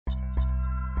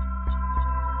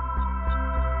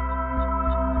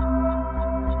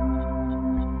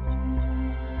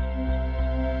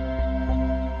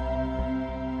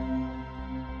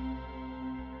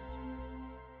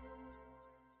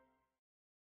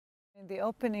In the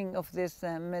opening of this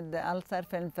Mid Ulster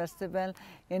Film Festival,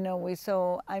 we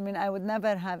saw, I would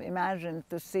never have imagined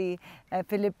to see a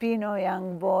Filipino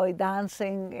young boy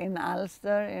dancing in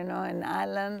Ulster, in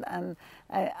Ireland. And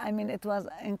it was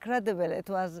incredible. It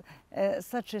was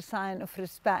such a sign of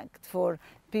respect for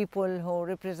people who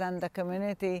represent the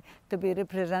community to be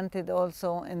represented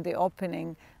also in the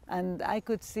opening. And I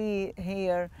could see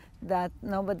here that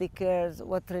nobody cares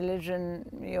what religion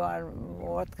you are,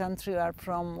 what country you are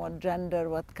from, what gender,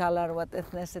 what color, what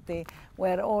ethnicity.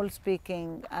 We're all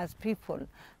speaking as people.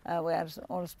 We are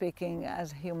all speaking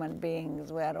as human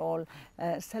beings. We are all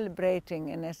celebrating,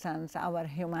 in a sense, our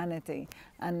humanity.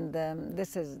 And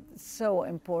this is so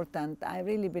important. I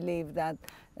really believe that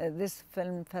this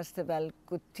film festival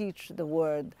could teach the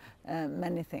world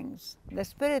many things. The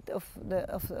spirit of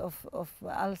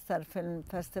Ulster Film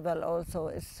Festival also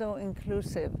is so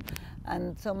inclusive,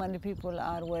 and so many people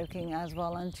are working as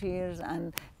volunteers,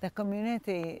 and the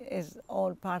community is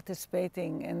all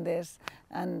participating in this,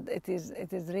 and it is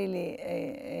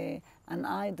really an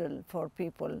idol for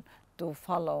people to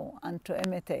follow and to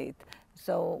imitate.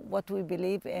 So what we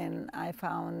believe in, I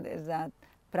found, is that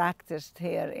practiced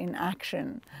here in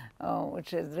action,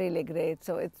 which is really great.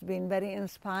 So it's been very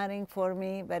inspiring for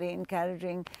me, very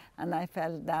encouraging, and I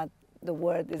felt that the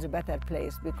world is a better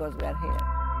place because we are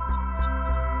here.